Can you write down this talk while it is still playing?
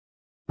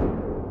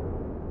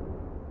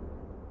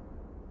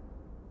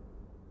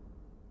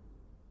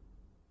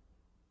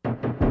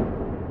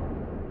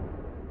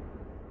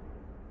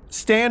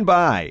Stand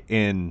by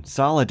in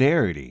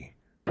solidarity.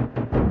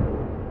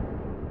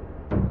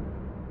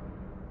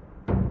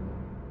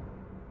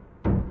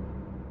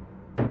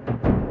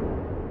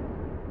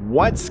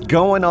 What's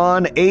going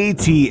on,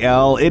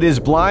 ATL? It is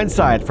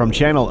Blindside from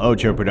Channel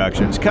Ocho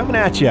Productions coming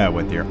at you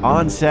with your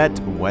onset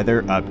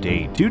weather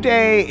update.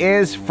 Today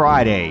is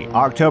Friday,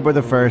 October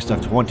the 1st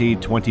of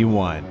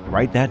 2021.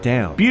 Write that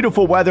down.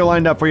 Beautiful weather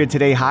lined up for you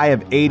today. High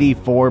of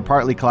 84,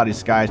 partly cloudy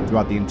skies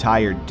throughout the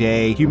entire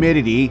day.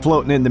 Humidity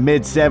floating in the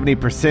mid 70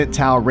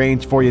 percentile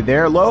range for you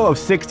there. Low of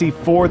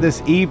 64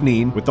 this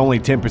evening with only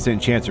 10%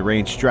 chance of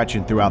rain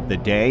stretching throughout the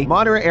day.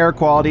 Moderate air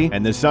quality,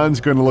 and the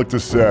sun's going to look to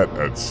set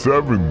at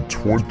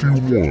 7:21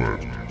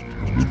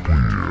 in the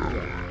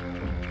PM.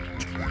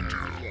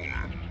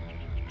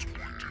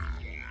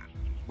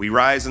 We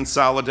rise in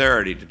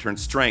solidarity to turn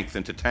strength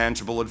into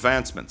tangible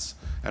advancements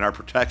and our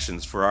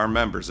protections for our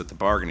members at the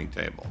bargaining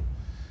table.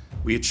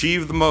 We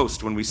achieve the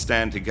most when we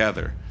stand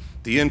together.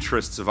 The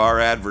interests of our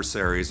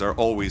adversaries are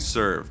always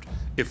served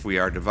if we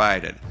are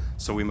divided,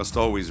 so we must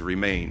always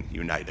remain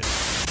united.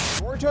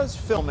 Georgia's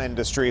film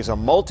industry is a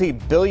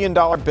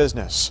multi-billion-dollar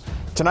business.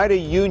 Tonight, a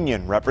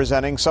union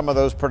representing some of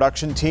those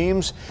production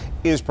teams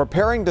is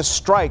preparing to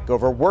strike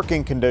over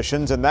working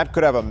conditions, and that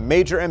could have a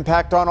major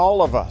impact on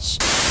all of us.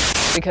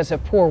 Because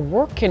of poor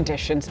work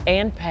conditions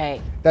and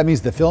pay. That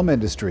means the film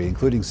industry,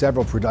 including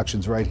several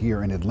productions right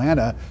here in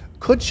Atlanta,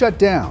 could shut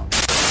down.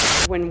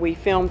 When we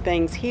film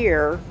things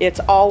here, it's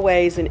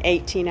always an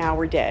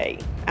 18-hour day.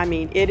 I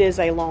mean, it is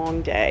a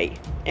long day,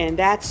 and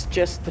that's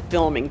just the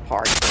filming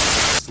part.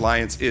 This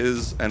alliance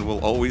is and will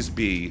always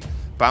be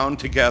bound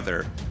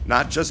together,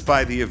 not just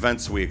by the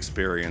events we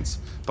experience,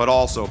 but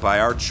also by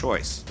our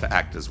choice to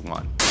act as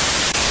one.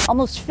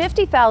 Almost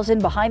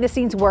 50,000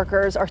 behind-the-scenes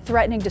workers are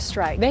threatening to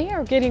strike. They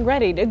are getting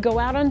ready to go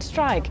out on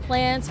strike.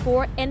 Plans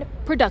for a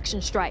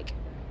production strike.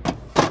 The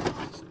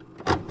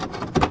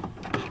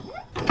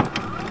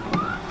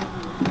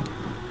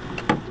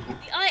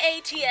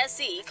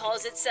IATSE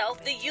calls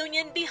itself the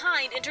union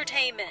behind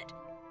entertainment.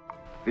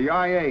 The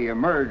IA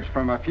emerged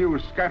from a few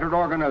scattered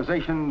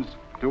organizations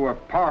to a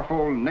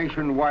powerful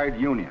nationwide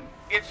union.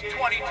 It's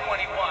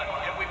 2021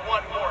 and we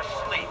want more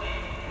sleep.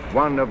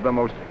 One of the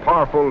most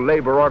powerful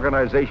labor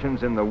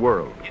organizations in the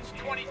world. It's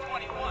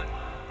 2021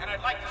 and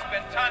I'd like to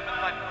spend time with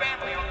my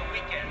family on the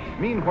weekends.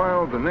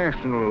 Meanwhile, the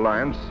National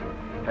Alliance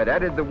had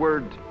added the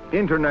word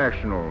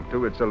international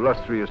to its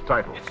illustrious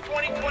title. It's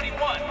 2021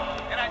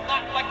 and I'd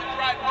not like to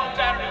drive home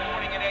Saturday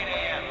morning at 8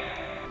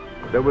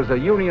 a.m. There was a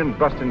union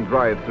busting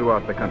drive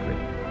throughout the country.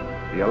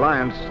 The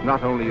Alliance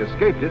not only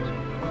escaped it,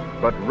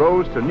 but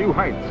rose to new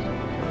heights.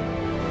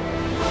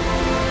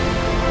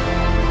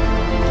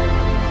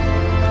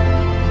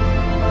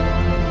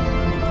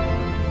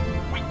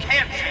 We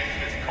can change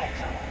this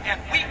culture, and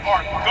we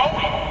are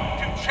going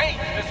to change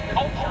this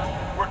culture.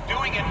 We're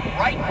doing it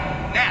right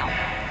now.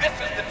 This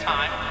is the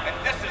time, and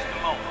this is the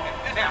moment.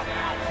 And this now.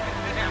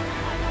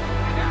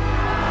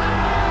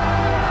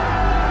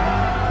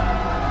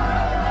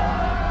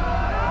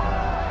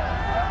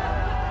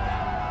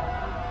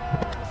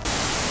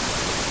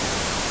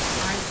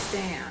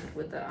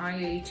 With the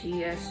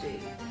IATSE.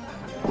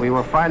 We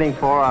were fighting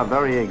for our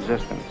very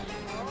existence.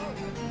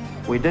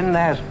 We didn't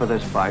ask for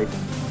this fight,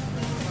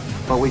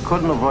 but we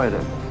couldn't avoid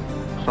it.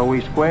 So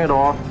we squared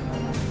off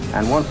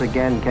and once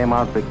again came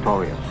out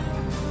victorious.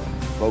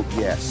 Vote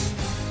yes.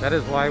 That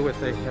is why,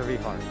 with a heavy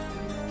heart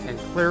and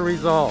clear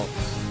resolve,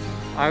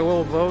 I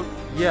will vote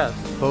yes.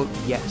 Vote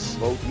yes.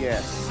 Vote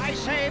yes. I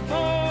say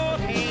vote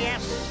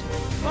yes.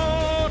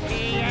 Vote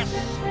yes.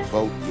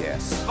 Vote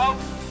yes. Vote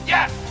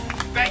yes.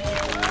 Thank you.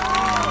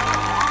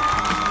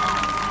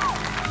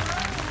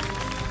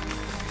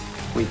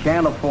 We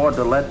can't afford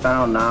to let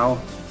down now,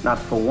 not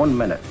for 1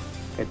 minute.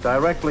 It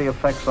directly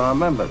affects our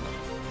members,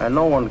 and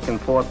no one can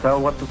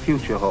foretell what the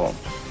future holds.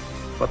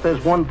 But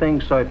there's one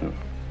thing certain,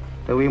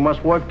 that we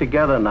must work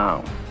together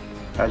now,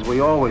 as we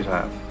always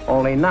have.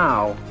 Only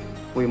now,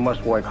 we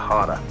must work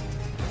harder.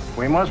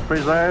 We must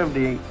preserve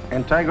the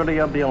integrity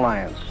of the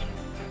Alliance,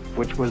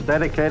 which was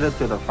dedicated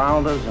to the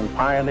founders and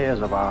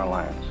pioneers of our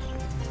Alliance,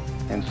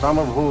 in some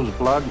of whose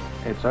blood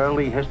its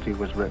early history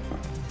was written.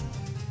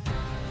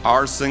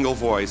 Our single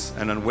voice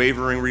and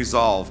unwavering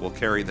resolve will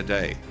carry the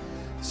day.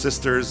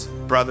 Sisters,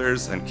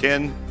 brothers, and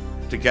kin,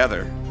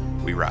 together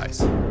we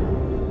rise.